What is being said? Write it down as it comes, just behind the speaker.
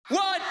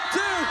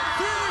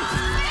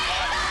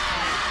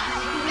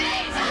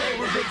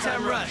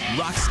Time Rush.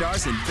 Rock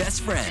stars and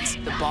best friends.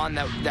 The bond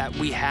that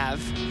we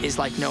have is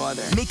like no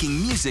other.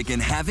 Making music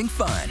and having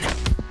fun.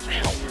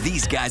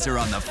 These guys are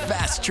on the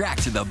fast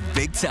track to the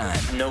big time.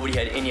 Nobody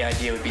had any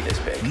idea it would be this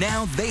big.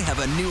 Now they have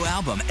a new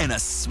album and a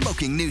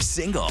smoking new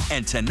single.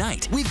 And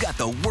tonight, we've got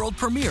the world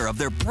premiere of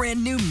their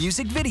brand new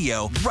music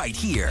video right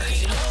here.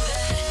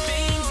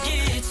 Things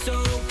get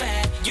so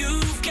bad,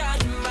 you've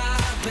got my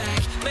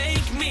back.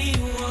 Make me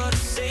want to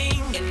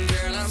sing, and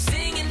girl, I'm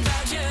singing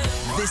about you.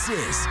 This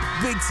is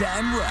Big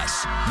Time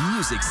Rush.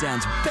 Music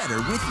sounds better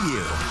with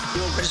you.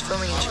 We're just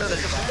filming each other.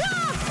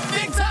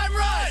 Big Time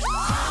Rush!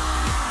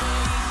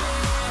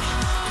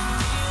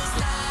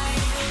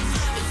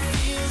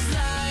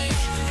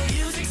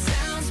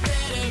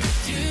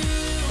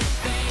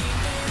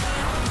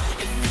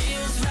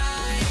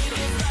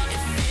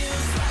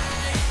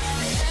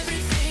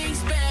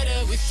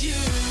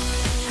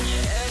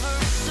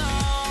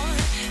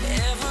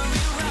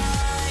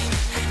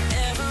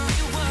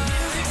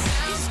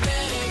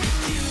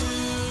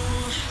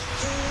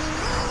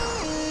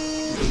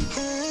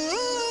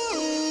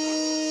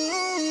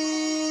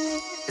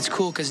 It's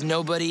cool because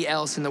nobody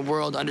else in the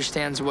world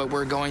understands what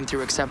we're going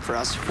through except for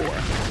us four.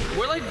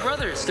 We're like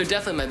brothers. They're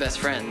definitely my best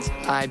friends.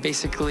 I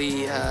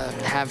basically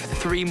have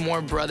 3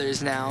 more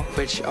brothers now,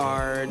 which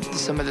are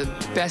some of the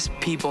best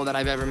people that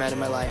I've ever met in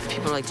my life.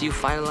 People are like, do you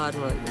fight a lot?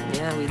 And we're like,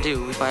 yeah, we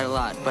do. We fight a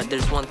lot. But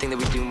there's one thing that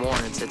we do more,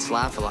 and it's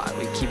laugh a lot.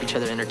 We keep each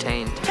other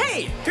entertained.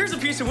 Hey, here's a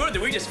piece of wood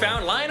that we just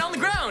found lying on the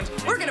ground.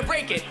 We're gonna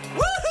break it.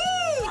 Woohoo!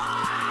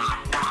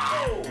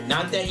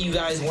 Not that you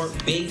guys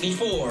weren't big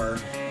before,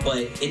 but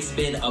it's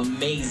been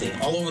amazing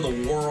all over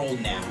the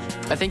world now.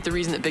 I think the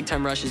reason that Big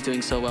Time Rush is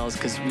doing so well is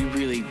because we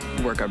really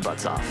work our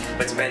butts off.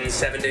 It's been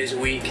 7 days a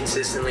week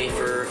consistently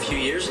for a few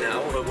years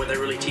now, but what that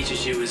really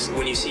teaches you is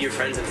when you see your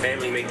friends and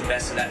family, make the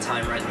best of that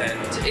time right then.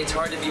 It's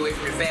hard to be away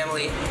from your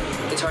family.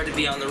 It's hard to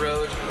be on the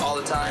road all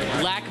the time.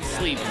 Lack of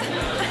sleep.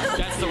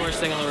 That's the worst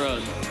thing on the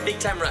road. Big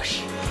Time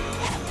Rush.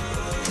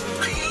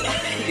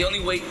 The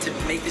only way to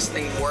make this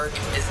thing work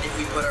is if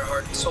we put our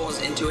heart and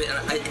souls into it, and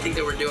I think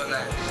that we're doing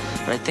that.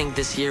 But I think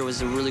this year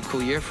was a really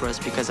cool year for us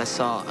because I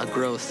saw a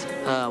growth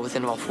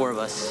within all 4 of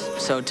us.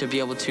 So to be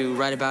able to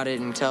write about it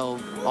and tell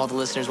all the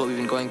listeners what we've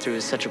been going through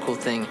is such a cool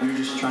thing. We're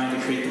just trying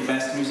to create the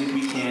best music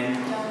we can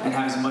and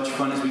have as much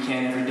fun as we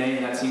can every day,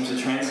 and that seems to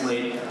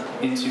translate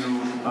into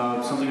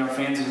something our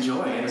fans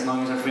enjoy. And as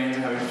long as our fans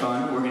are having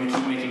fun, we're going to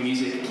keep making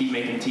music, keep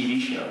making TV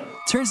show.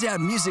 Turns out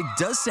music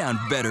does sound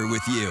better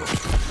with you.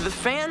 The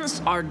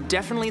fans are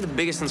definitely the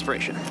biggest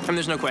inspiration, and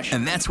there's no question.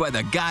 And that's why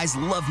the guys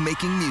love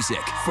making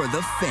music for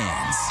the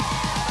fans.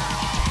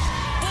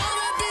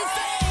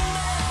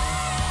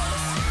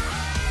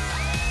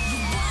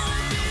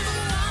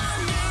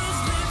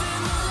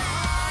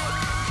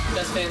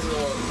 Best fans in the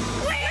world.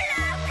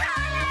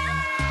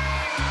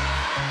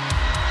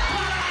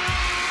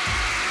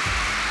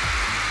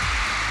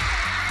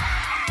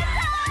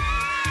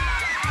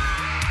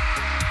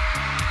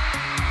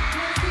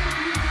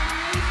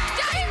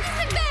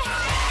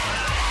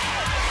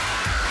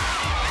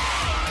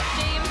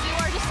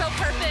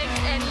 Perfect,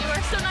 and you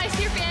are so nice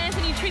to your fans,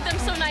 and you treat them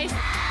so nice.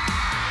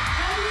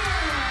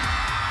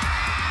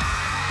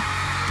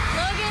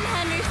 Logan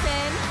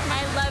Henderson,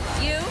 I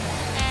love you,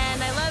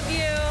 and I love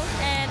you,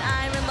 and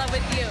I'm in love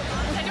with you.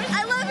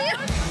 I love you!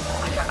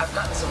 I've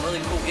gotten some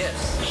really cool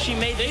gifts. She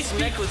made this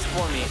necklace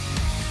for me.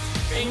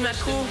 Ain't that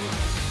cool?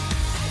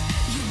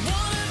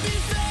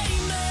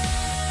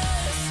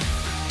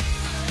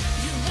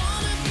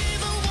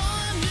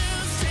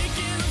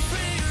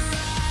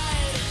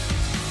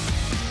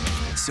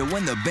 So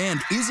when the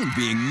band isn't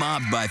being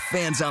mobbed by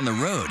fans on the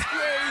road,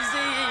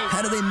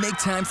 how do they make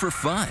time for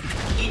fun?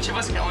 Each of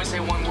us can only say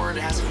one word.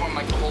 It has to form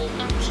like the whole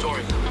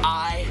story.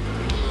 I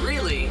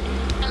really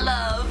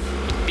love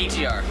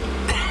BTR.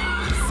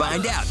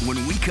 Find out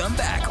when we come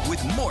back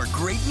with more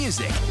great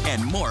music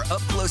and more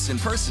up close and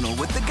personal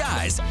with the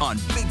guys on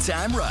Big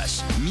Time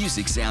Rush.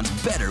 Music sounds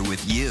better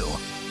with you.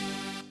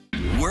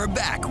 We're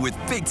back with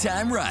Big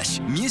Time Rush.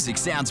 Music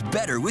sounds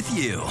better with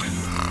you.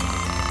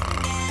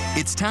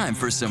 It's time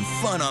for some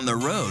fun on the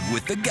road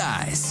with the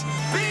guys.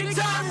 Big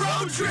Time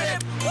Road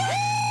Trip!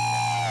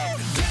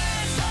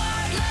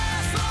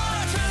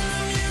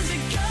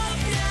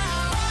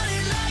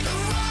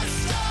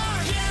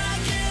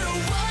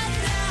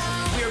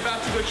 We're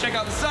about to go check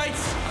out the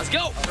sights. Let's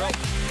go.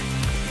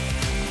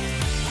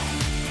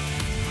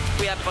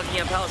 We have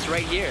Buckingham Palace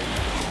right here.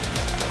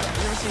 I've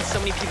never seen so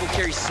many people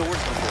carry swords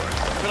before.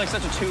 I feel like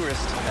such a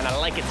tourist, and I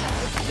like it.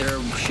 There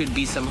should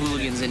be some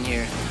hooligans in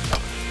here.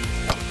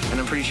 And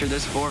I'm pretty sure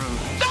there's 4 of them.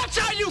 That's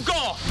how you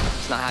go!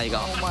 It's not how you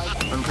go.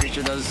 I'm pretty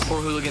sure those 4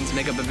 hooligans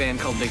make up a band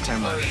called Big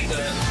Time Rush. You're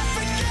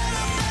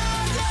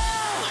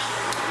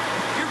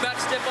about to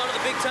step onto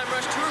the Big Time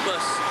Rush tour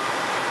bus.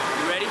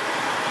 You ready?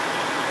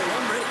 Oh,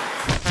 I'm ready.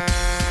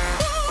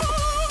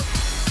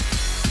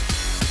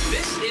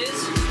 This is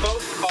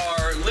both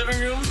our living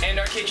room and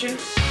our kitchen.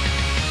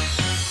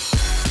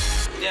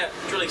 Yeah,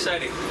 it's really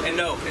exciting. And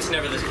no, it's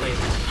never this clean.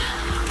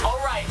 All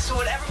right, so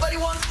what everybody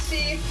wants to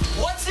see,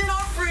 what's in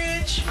our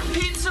fridge?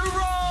 Pizza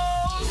roll!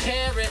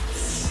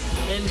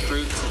 and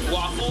fruit.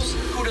 Waffles?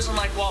 Who doesn't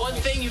like waffles?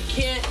 One thing you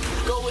can't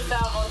go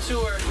without on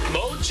tour.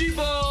 Mochi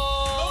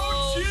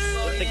balls!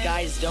 What the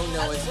guys don't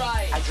know is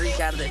I drink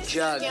out of the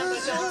jug.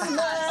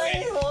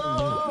 Okay.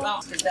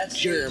 That's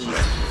germs.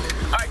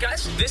 All right,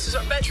 guys, this is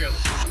our bedroom.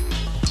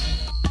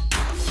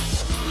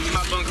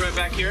 My bunk right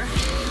back here.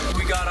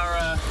 We got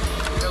our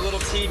little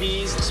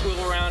TVs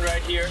swivel around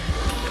right here.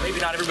 Maybe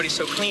not everybody's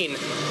so clean.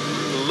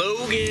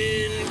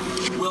 Logan.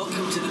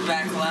 Welcome to the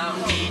back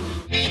lounge.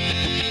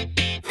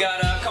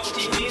 Got a couple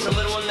TVs, a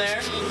little one there,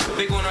 a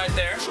big one right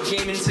there.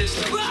 Gaming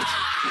system.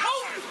 Ah!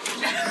 Oh!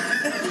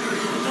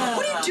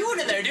 What are you doing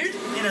in there, dude?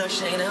 You know,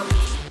 just hanging out.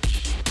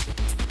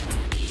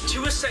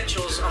 2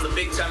 essentials on the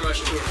Big Time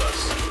Rush tour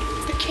bus.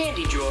 The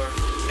candy drawer.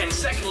 And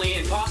secondly,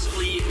 and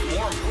possibly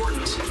more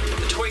important,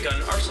 the toy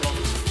gun arsenal.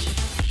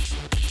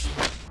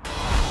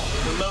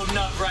 We're loading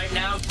up right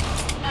now.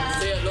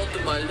 Say hello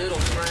to my little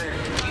friend.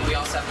 We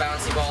also have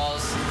bouncy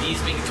balls.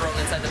 These being thrown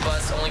inside the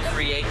bus only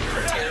create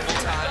terrible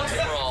times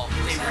for all.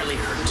 They really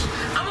hurt.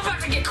 I'm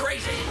about to get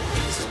crazy.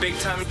 This is big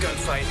time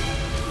gunfight.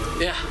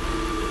 Yeah,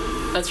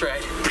 that's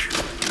right.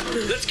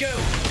 Let's go.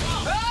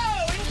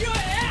 Oh, enjoy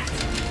that!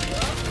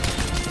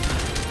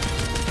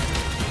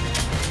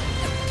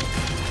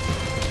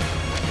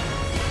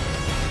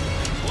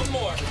 One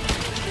more.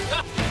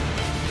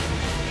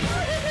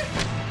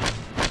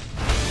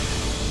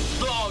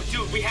 Oh,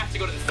 dude, we have to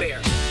go to the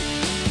fair.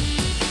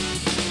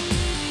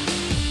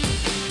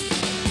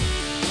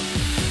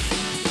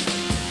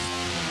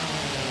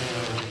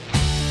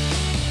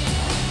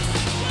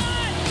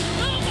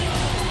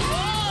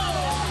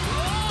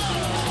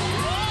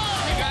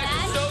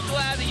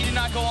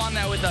 Go on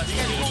that with us.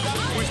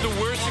 It was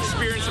the worst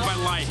experience of my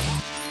life.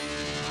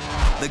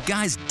 The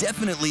guys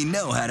definitely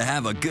know how to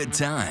have a good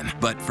time.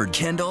 But for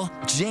Kendall,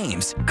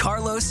 James,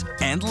 Carlos,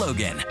 and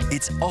Logan,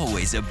 it's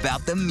always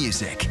about the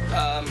music.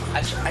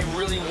 I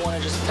really want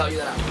to just tell you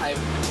that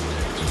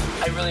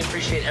I really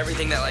appreciate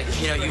everything that, like,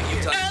 you know,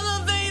 you've done.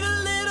 Elevate a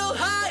little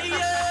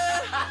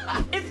higher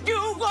if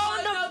you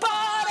want to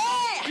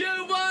party.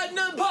 You want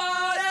to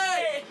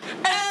party.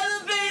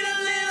 Elevate a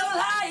little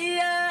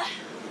higher.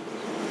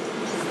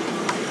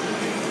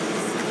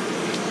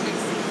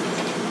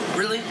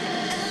 Really?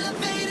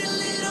 Elevate a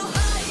little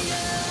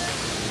higher.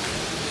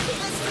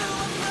 Let's throw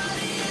a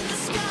party in the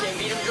sky. You can't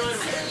beat him, join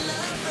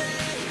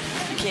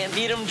him. You can't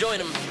beat him, join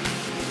him.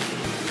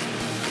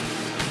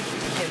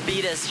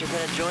 Beat us, you're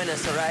gonna join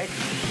us, all right?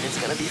 It's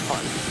gonna be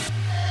fun.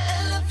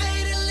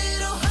 Elevate a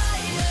little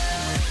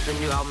higher. The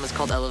new album is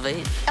called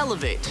Elevate.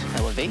 Elevate.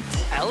 Elevate?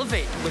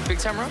 Elevate with Big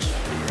Time Rush.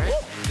 Right?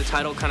 The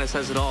title kind of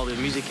says it all. The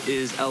music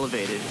is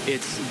elevated.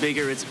 It's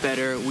bigger, it's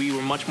better. We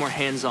were much more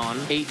hands-on.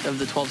 8 of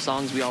the 12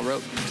 songs we all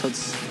wrote, so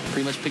it's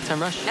pretty much Big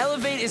Time Rush.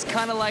 Elevate is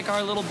kind of like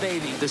our little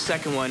baby. The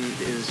second one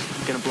is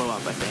gonna blow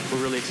up, I think.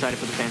 We're really excited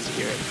for the fans to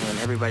hear it. And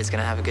everybody's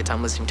gonna have a good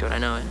time listening to it, I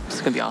know it. It's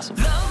gonna be awesome.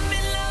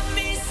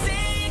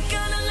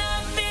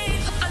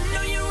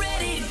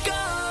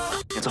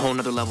 It's a whole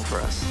nother level for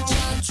us.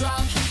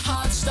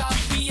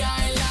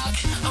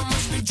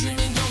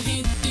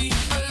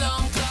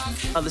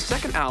 The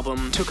second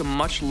album took a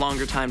much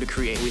longer time to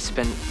create. We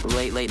spent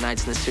late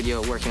nights in the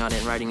studio working on it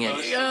and writing it.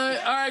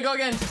 All right, go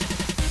again.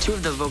 2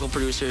 of the vocal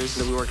producers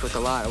that we worked with a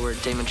lot were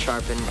Damon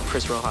Sharp and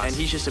Chris Rojas. And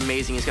he's just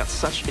amazing. He's got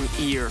such an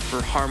ear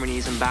for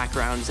harmonies and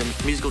backgrounds and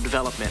musical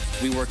development.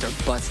 We worked our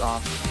butts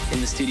off in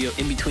the studio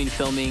in between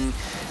filming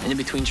and in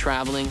between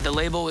traveling. The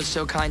label was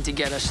so kind to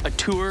get us a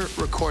tour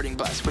recording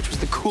bus, which was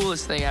the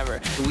coolest thing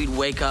ever. We'd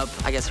wake up,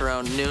 I guess,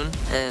 around noon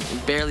and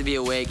barely be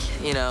awake.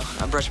 You know,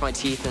 I'd brush my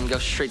teeth and go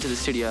straight to the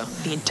studio.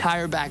 The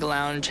entire back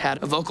lounge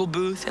had a vocal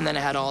booth, and then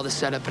it had all the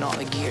setup and all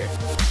the gear.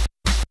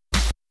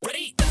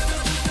 Ready?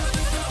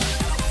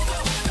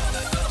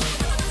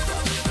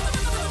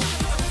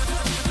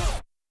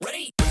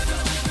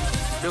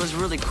 It was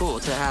really cool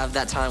to have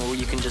that time where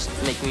you can just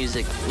make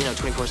music, you know,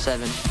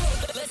 24/7.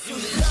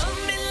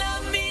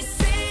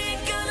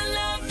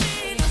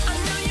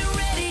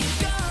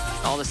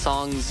 All the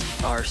songs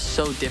are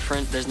so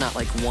different. There's not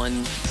like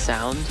one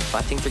sound.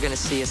 I think they're gonna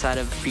see a side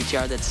of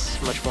BTR that's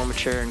much more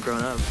mature and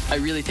grown up. I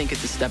really think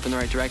it's a step in the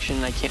right direction,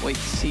 and I can't wait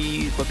to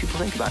see what people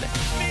think about it.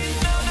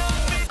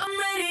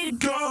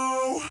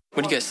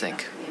 What do you guys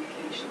think?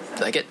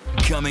 Like it?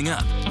 Coming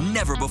up,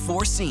 never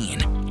before seen,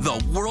 the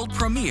world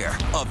premiere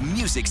of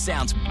Music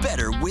Sounds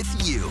Better With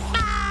You.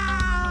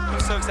 I'm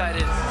so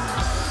excited.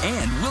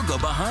 And we'll go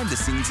behind the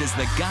scenes as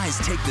the guys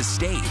take the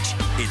stage.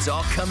 It's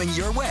all coming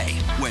your way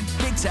when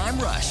Big Time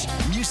Rush,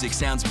 Music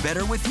Sounds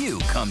Better With You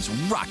comes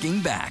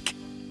rocking back.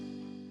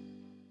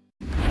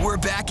 We're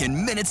back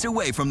and minutes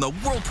away from the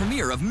world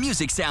premiere of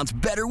Music Sounds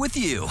Better With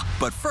You.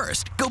 But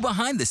first, go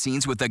behind the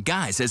scenes with the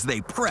guys as they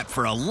prep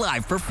for a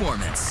live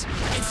performance.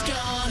 It's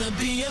gonna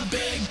be a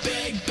big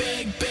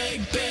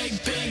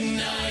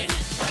night.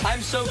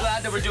 I'm so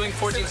glad that we're doing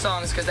 14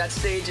 songs, because that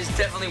stage is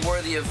definitely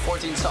worthy of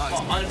 14 songs.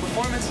 On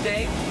performance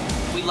day,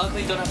 we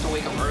luckily don't have to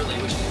wake up early,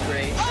 which is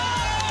great.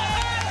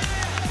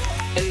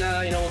 And,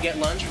 you know, we'll get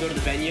lunch, we'll go to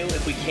the venue.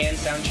 If we can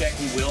sound check,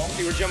 we will.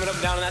 We were jumping up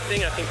and down on that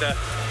thing, and I think the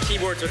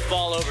keyboards would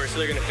fall over, so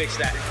they're gonna fix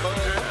that.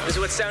 This is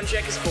what sound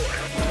check is for.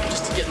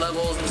 Just to get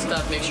levels and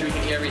stuff, make sure you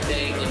can hear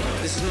everything. And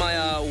this is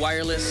my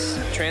wireless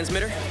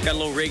transmitter. Got a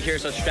little rig here,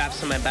 so it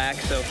straps on my back,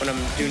 so when I'm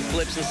doing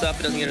flips and stuff,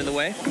 it doesn't get in the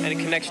way. And it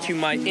connects to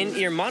my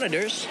in-ear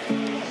monitors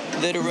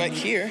that are right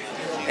here.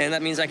 And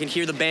that means I can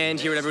hear the band,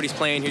 hear what everybody's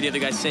playing, hear the other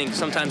guys sing.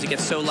 Sometimes it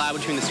gets so loud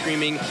between the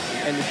screaming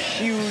and the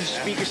huge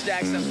speaker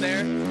stacks up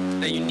there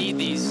that you need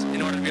these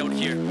in order to be able to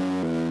hear.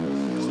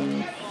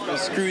 It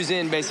screws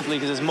in basically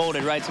because it's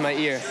molded right to my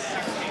ear.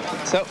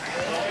 So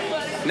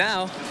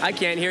now I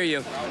can't hear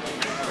you.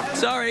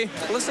 Sorry.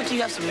 It looks like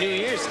you have some New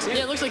Year's too.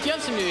 Yeah, it looks like you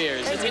have some New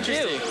Year's. That's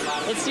interesting.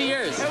 Let's see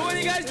yours. Hey, what are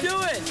you guys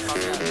doing?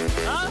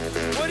 Huh?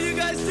 What are you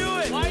guys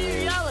doing? Why are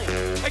you yelling?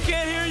 I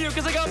can't hear you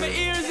because I got my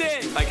ears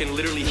in. I can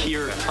literally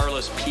hear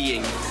Carlos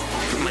peeing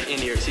from my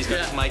in-ears. He's got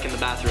his mic in the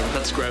bathroom.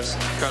 That's gross.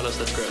 Carlos,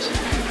 that's gross.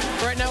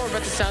 Right now we're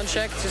about to sound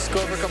check. Just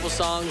go over a couple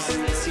songs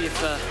and see if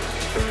the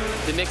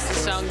mixes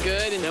sound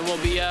good, and then we'll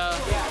be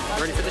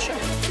ready for the show.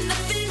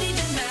 Nothing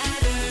even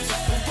matters.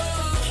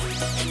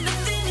 Whoa.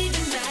 Nothing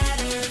even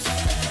matters.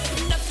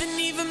 Nothing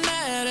even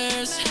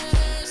matters.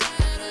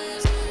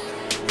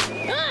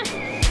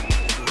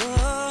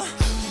 Whoa.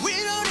 We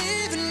don't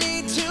even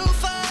need to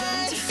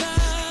fight.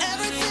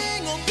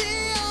 Everything will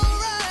be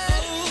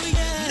alright.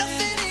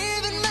 Nothing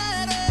even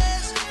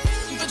matters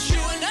but you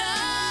and I.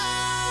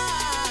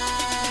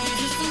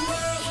 'Cause the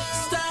world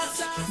stops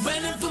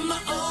when I put my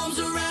arms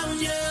around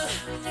you,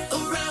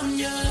 around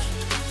you.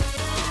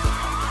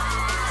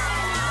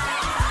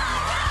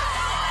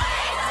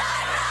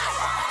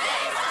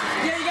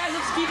 Yeah, you guys,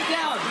 let's keep it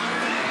down.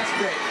 That's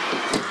great.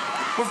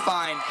 We're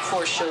fine.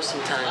 Before a show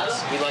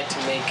sometimes, we like to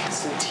make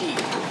some tea.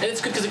 And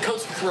it's good because it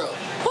coats the throat.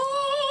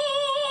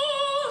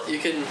 You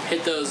can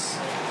hit those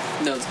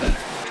notes better.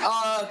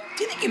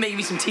 Do you think you can make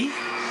me some tea?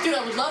 Dude,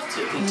 I would love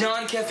to.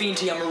 Non-caffeine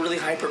tea. I'm a really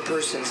hyper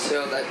person,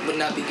 so that would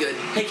not be good.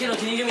 Hey, Kendall,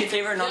 can you do me a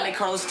favor and not make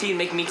Carlos tea and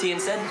make me tea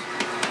instead?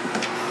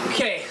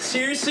 Okay,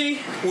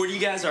 seriously, what are you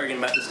guys arguing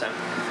about this time?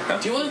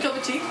 Do you want a cup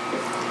of tea?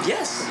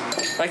 Yes.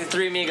 Like the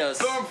Three Amigos.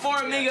 Four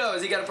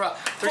amigos. You got a problem.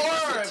 Three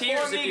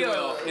musketeers, if you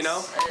will, you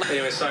know?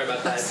 Anyway, sorry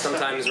about that.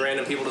 Sometimes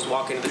random people just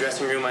walk into the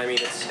dressing room. I mean,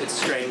 it's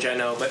strange, I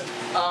know, but...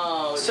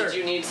 Oh, Sir, did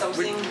you need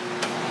something?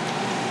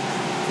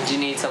 Did you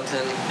need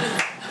something?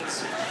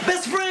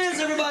 Best friends,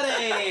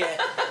 everybody!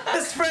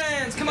 Best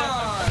friends, come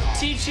on!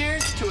 Tea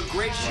cheers to a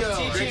great show.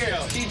 Tea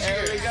cheers. Tea cheers.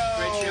 There we go.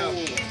 Great show.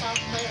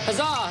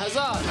 Huzzah,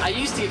 huzzah. I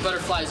used to get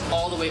butterflies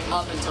all the way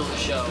up until the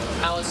show.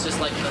 Now it's just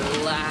like the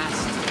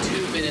last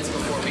 2 minutes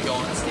before we go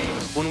on stage.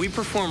 When we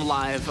perform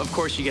live, of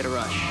course you get a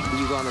rush.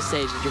 You go on the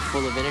stage and you're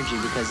full of energy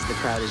because the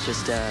crowd is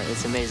just,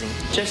 it's amazing.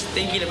 Just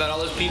thinking about all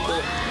those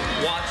people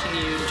watching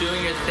you,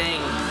 doing your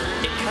thing,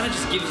 it kind of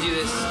just gives you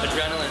this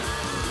adrenaline.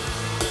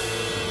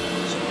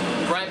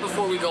 Right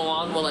before we go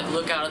on, we'll like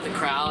look out at the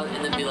crowd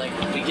and then be like,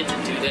 we get to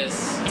do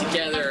this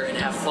together and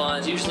have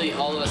fun. Usually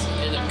all of us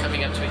end up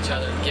coming up to each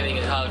other, giving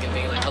a hug and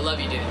being like, I love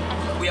you, dude.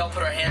 We all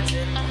put our hands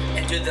in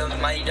and do the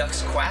Mighty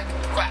Ducks quack.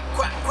 Quack,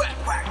 quack, quack,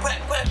 quack,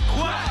 quack, quack.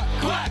 Quack,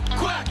 quack,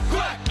 quack,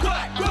 quack,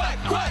 quack, quack,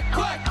 quack,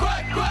 quack,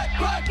 quack, quack,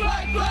 quack,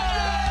 quack,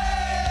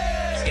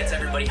 quack. This gets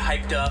everybody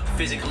hyped up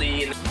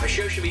physically, and our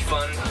show should be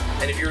fun.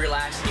 And if you're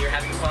relaxed and you're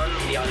having fun,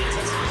 the audience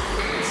has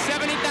fun.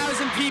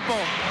 70,000 people.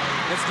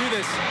 Let's do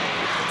this.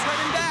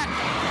 Turning back.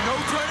 No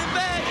turning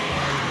back.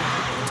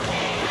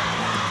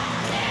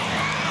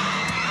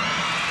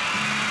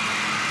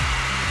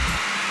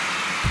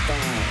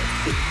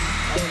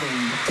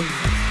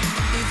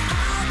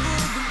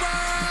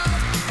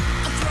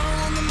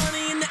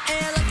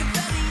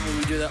 When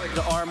we do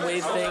the arm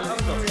wave thing,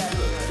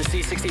 to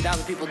see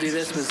 60,000 people do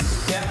this was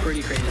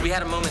pretty crazy. We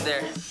had a moment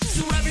there.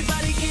 So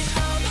everybody get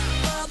up,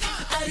 up,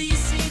 out of your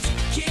seats.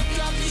 Kick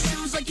off your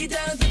shoes like you're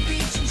down at the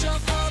beach and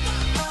jump up,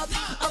 up,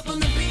 up on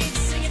the beach,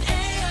 singing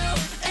ayo,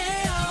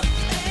 ayo,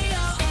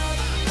 ayo,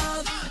 up,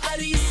 up, out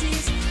of your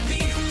seats. Be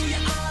who you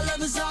are,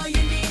 love is all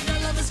you need. Our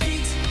love is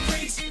geeks,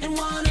 freaks, and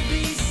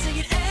wannabes,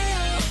 singing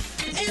ayo.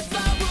 If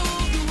I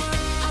ruled the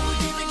world, I would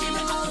give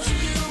it all to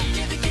you.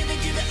 Give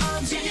it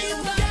all to you.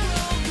 If I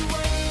ruled the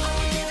world, I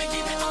would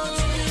give it all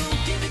to you.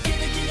 Give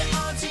it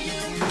all to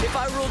you. If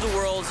I ruled the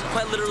world,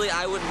 quite literally,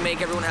 I would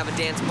make everyone have a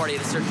dance party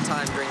at a certain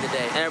time during the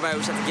day. And everybody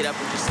would just have to get up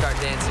and just start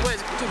dancing. Wait,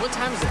 dude, what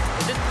time is it?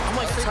 I'm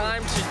like,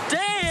 Time to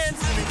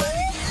dance!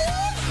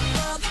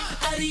 Up,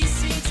 out of your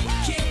seats,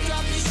 kick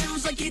off your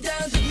shoes like you're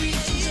down at the beach,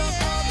 and jump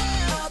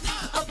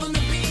up on the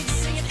beach,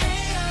 singing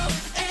ayo,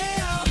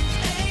 ayo,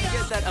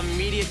 ayo. get that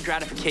immediate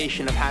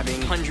gratification of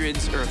having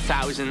hundreds or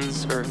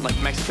thousands, or like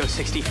Mexico,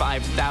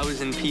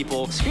 65,000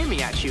 people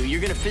screaming at you.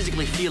 You're gonna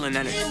physically feel an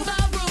energy. If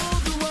I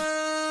ruled the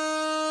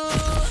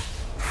world.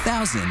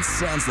 Thousands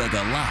sounds like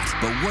a lot,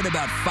 but what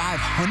about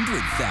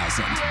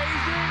 500,000?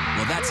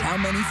 Well, that's how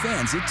many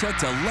fans it took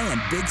to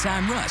land Big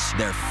Time Rush,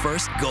 their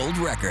first gold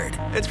record.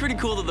 It's pretty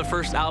cool that the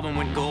first album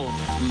went gold.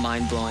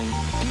 Mind-blowing.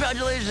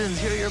 Congratulations,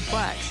 here are your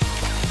plaques.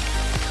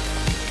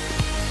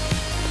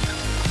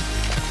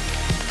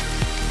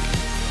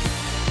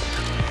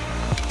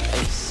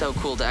 so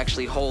cool to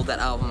actually hold that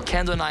album.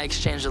 Kendall and I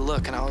exchanged a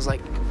look, and I was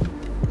like,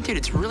 dude,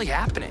 it's really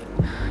happening.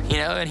 You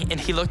know, and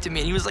he looked at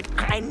me, and he was like,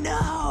 I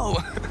know.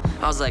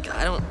 I was like,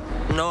 I don't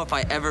know if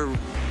I ever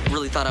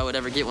really thought I would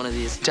ever get one of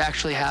these. To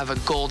actually have a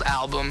gold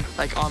album,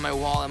 like, on my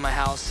wall in my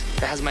house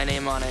that has my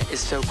name on it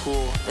is so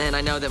cool. And I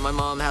know that my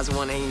mom has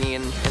one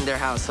hanging in their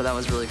house, so that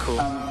was really cool.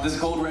 This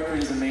gold record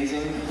is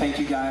amazing. Thank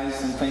you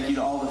guys, and thank you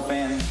to all the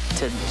fans.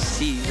 To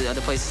see the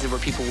other places where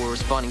people were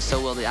responding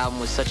so well to the album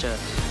was such a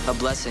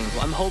blessing.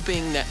 I'm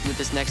hoping that with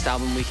this next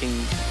album we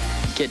can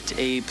get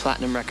a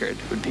platinum record.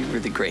 It would be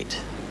really great.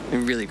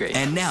 Really great.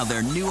 And now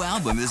their new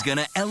album is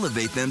gonna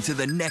elevate them to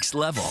the next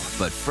level.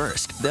 But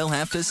first, they'll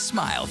have to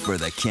smile for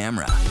the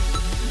camera.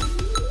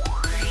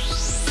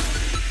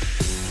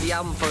 The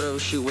album photo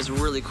shoot was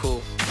really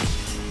cool.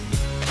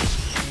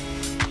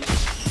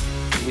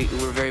 We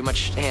were very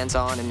much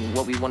hands-on in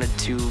what we wanted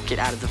to get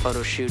out of the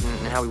photo shoot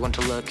and how we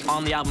wanted to look.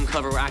 On the album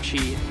cover, we're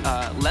actually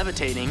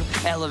levitating,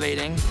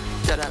 Elevating.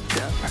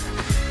 Da-da-da.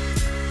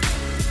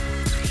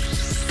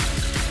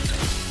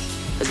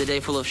 It was a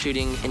day full of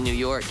shooting in New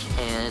York,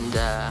 and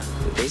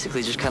we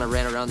basically just kind of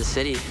ran around the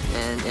city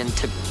and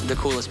took the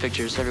coolest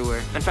pictures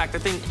everywhere. In fact, I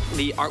think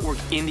the artwork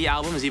in the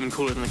album is even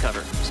cooler than the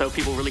cover. So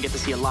people really get to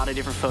see a lot of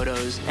different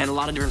photos and a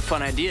lot of different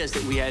fun ideas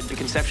that we had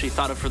conceptually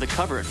thought of for the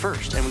cover at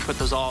first, and we put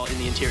those all in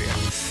the interior.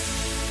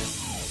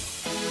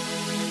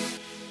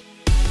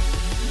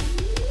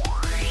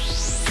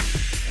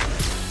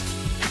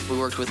 We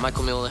worked with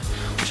Michael Miller,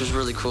 which was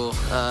really cool.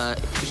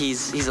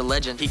 He's a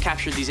legend. He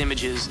captured these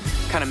images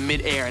kind of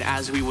mid-air and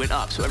as we went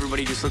up, so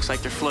everybody just looks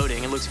like they're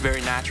floating. It looks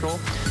very natural,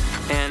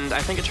 and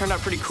I think it turned out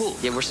pretty cool.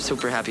 Yeah, we're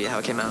super happy how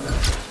it came out.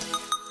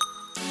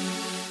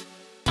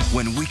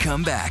 When we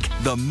come back,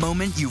 the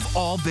moment you've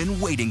all been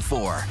waiting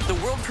for. The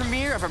world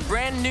premiere of a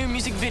brand new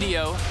music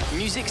video,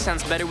 Music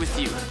Sounds Better With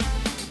You.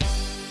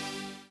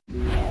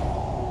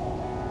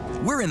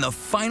 We're in the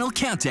final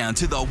countdown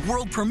to the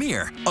world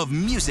premiere of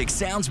Music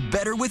Sounds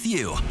Better With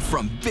You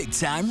from Big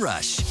Time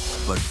Rush.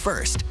 But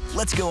first,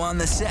 let's go on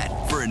the set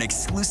for an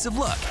exclusive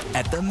look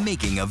at the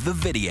making of the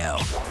video.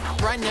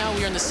 Right now,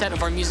 we are on the set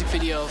of our music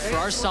video for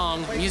our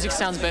song, Music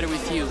Sounds Better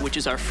With You, which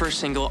is our first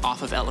single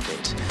off of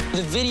Elevate.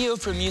 The video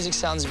for Music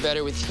Sounds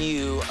Better With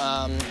You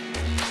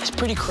is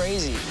pretty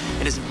crazy.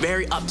 It is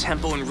very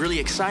up-tempo and really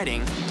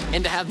exciting.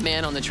 And to have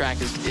Man on the track,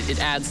 it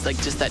adds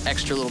like just that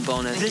extra little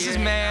bonus. This is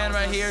Man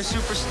right here,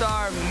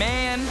 superstar.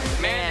 Man.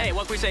 Hey,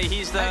 what can we say?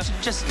 He's the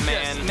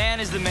Man. Man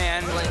is the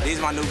man. These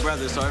are my new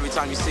brothers, so every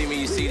time you see me,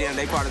 you see them.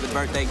 They part of the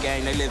birthday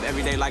gang. They live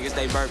every day like it's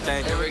their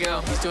birthday. There we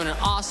go. He's doing an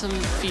awesome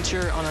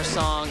feature on our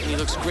song, and he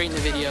looks great in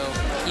the video.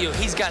 Yo,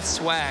 he's got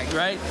swag,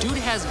 right? Dude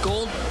has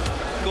gold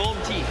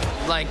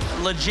teeth. Like,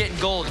 legit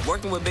gold.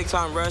 Working with Big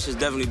Time Rush has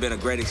definitely been a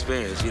great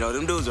experience. You know,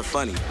 them dudes are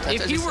funny.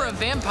 If he were a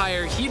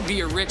vampire, he'd be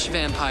a rich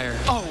vampire.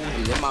 Oh.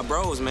 They're my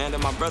bros, man. They're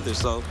my brothers,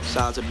 so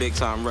shout out to Big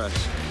Time Rush.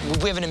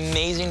 We have an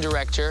amazing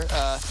director,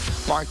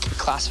 Mark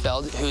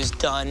Klasfeld, who's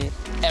done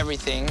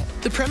everything.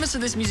 The premise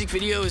of this music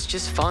video is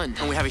just fun.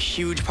 And we have a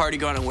huge party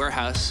going on in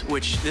Warehouse,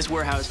 which this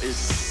warehouse is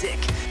sick.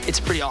 It's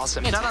pretty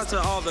awesome. Shout out to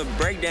all the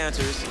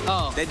breakdancers.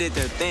 Oh. They did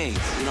their thing.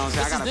 You know what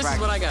I'm saying? This is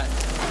what I got.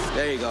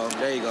 There you go.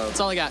 There you go. That's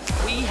all I got.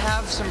 We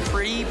have some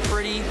pretty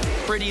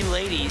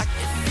ladies.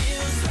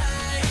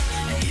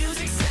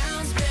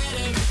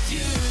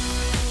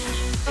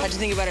 How'd you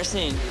think about our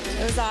scene?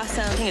 It was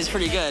awesome. I think it's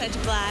pretty good. Such a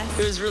blast.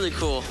 It was really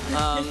cool.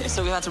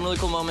 So we had some really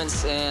cool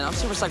moments, and I'm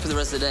super psyched for the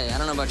rest of the day. I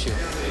don't know about you.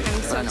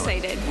 I'm so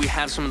excited. We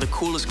have some of the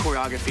coolest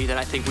choreography that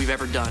I think we've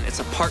ever done. It's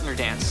a partner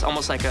dance,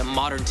 almost like a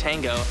modern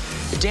tango.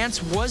 The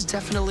dance was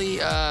definitely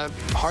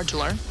hard to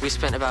learn. We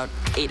spent about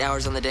 8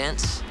 hours on the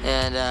dance,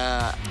 and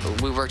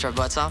we worked our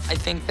butts off. I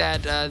think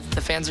that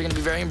the fans are going to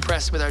be very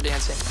impressed with our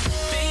dancing.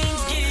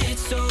 Things get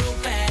so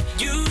bad,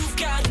 you've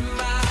got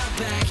my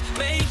back.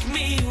 Make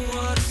me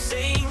want to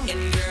sing,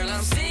 and girl,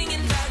 I'm singing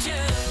about you.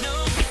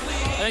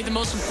 I think the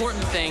most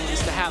important thing is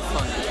to have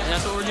fun. And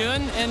that's what we're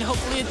doing, and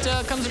hopefully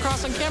it comes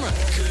across on camera.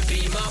 Could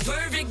be my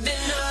perfect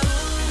enough.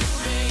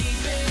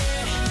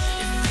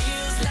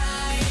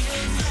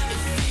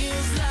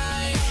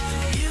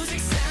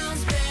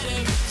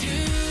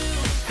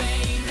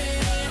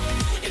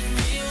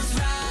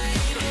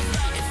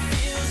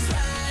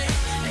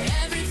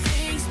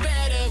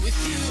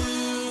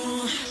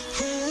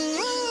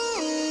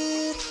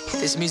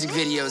 This music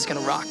video is gonna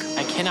rock.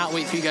 I cannot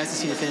wait for you guys to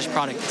see the finished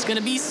product. It's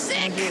gonna be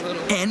sick.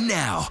 And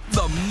now,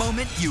 the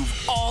moment you've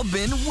all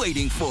been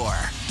waiting for.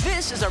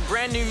 This is our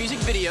brand new music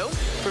video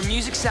For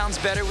Music Sounds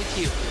Better With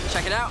You.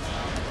 Check it out.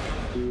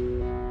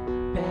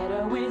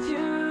 Better with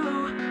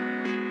you.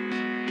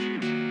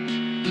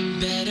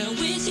 Better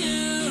with you.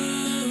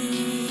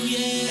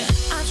 Yeah.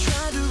 I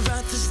tried to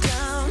write this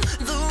down.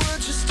 The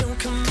words just don't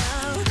come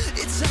out.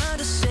 It's hard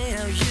to say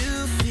how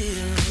you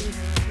feel.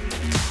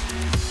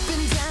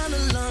 Been down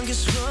the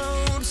longest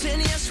roads,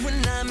 and yes, when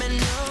I'm in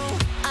no,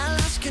 I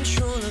lost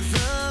control of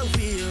the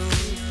wheel.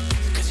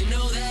 Cause you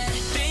know that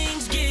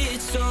things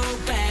get so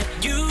bad.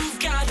 You've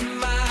got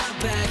my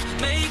back.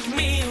 Make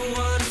me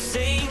wanna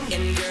sing,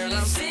 and girl,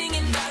 I'm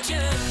singing about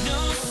you.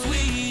 No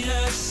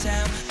sweeter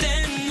sound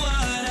than what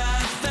I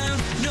found.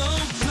 No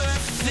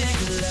perfect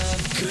love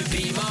could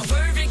be more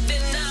perfect than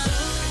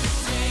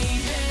us.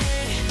 Baby,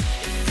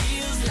 it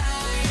feels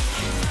like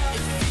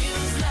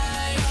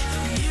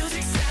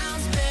music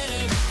sounds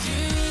better with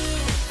you.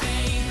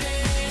 Baby,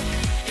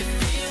 it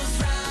feels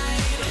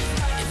right.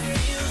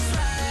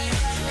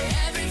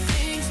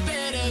 Everything's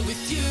better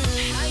with you.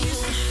 I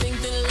used to think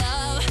that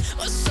love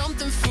was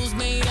something fools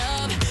made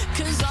up,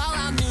 'cause all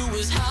I knew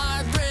was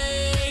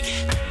heartbreak.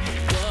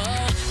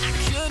 Whoa, I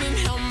couldn't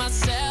help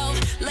myself,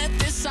 let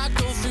this heart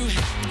go through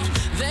hell.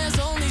 There's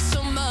only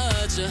so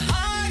much a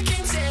heart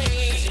can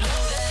take.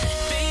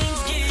 Things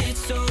get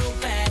so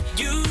bad,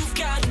 you've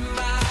got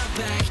my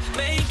back.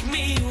 Make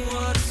me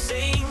wanna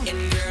sing,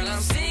 and girl,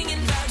 I'm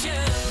singing about you.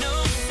 No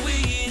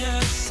sweeter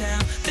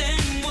sound than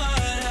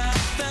what I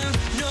found.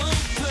 No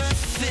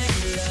perfect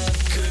love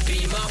could be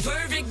more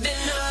perfect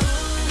than us.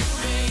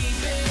 Baby,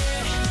 it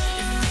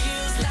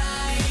feels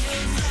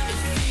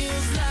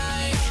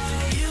like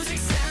music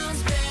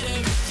sounds better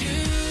with you.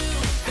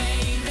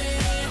 Baby,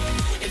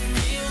 it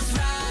feels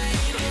right.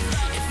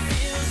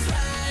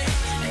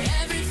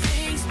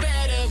 Everything's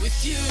better with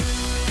you.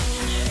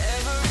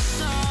 Every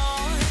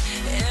song,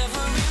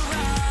 every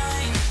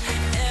rhyme,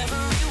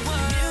 every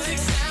word, music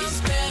sounds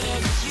better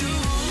with you.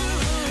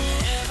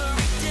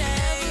 Every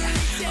day,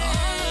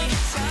 all the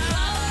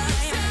time,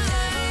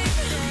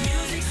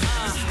 music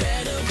sounds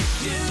better with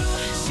you.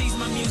 She's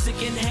my music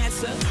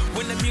enhancer.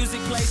 When the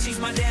music plays, she's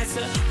my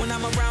dancer. When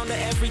I'm around her,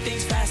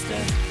 everything's faster.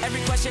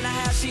 Every question I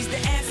have, she's the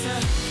answer.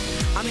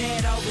 I'm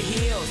head over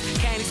heels,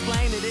 can't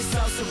explain it, it's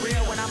so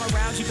surreal. When I'm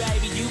around you,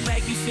 baby, you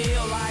make me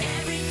feel like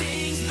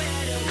everything's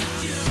better with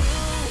you.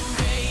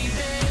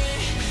 Baby,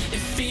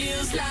 it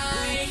feels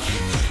like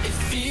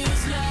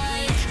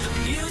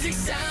music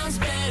sounds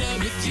better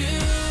with you.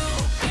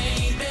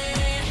 Baby,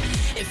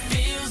 it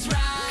feels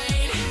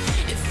right.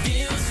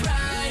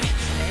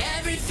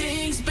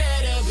 Everything's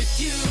better with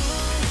you.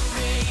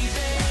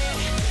 Baby,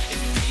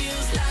 it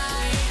feels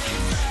like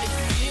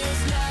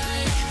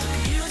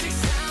music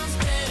sounds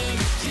better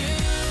with you.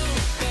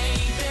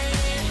 Baby,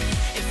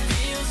 it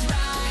feels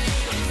right.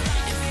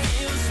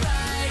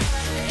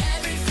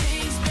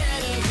 Everything's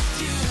better with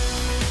you.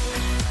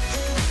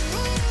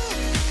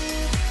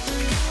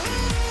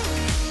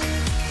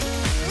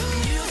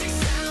 Music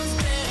sounds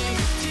better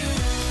with you.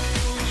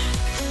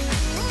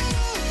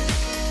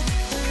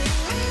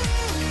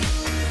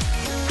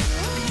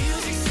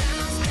 Music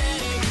sounds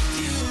better with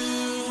you.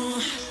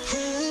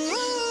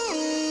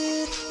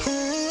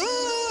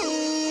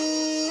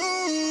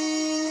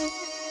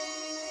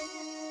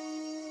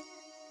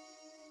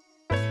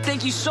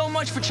 Thank you so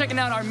much for checking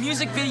out our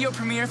music video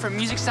premiere for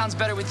Music Sounds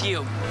Better With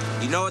You.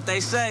 You know what they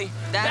say?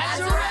 That's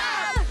a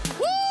wrap!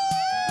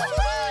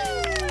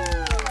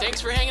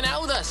 Thanks for hanging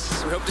out with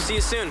us. We hope to see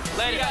you soon.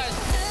 Later.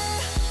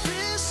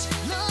 Paris,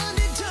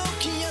 London,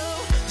 Tokyo.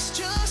 It's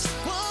just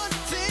one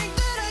thing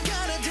that I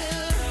gotta do.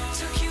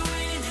 Took you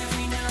in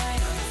every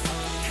night on the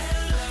phone.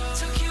 Hello.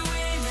 Took you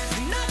in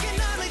every night. I can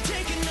only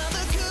take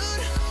another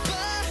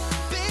goodbye.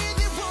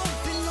 Baby, won't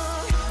be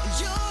long.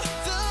 You're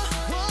the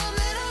one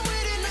that I'm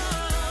waiting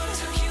on.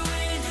 Took you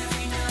in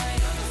every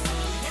night on the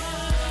phone.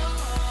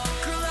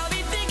 Girl, I'll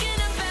be thinking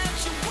about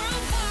you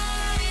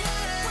worldwide.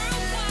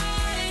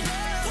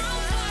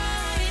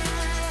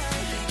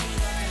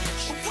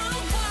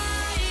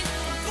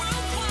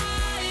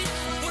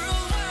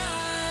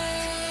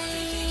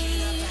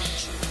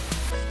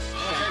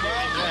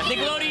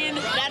 Nickelodeon.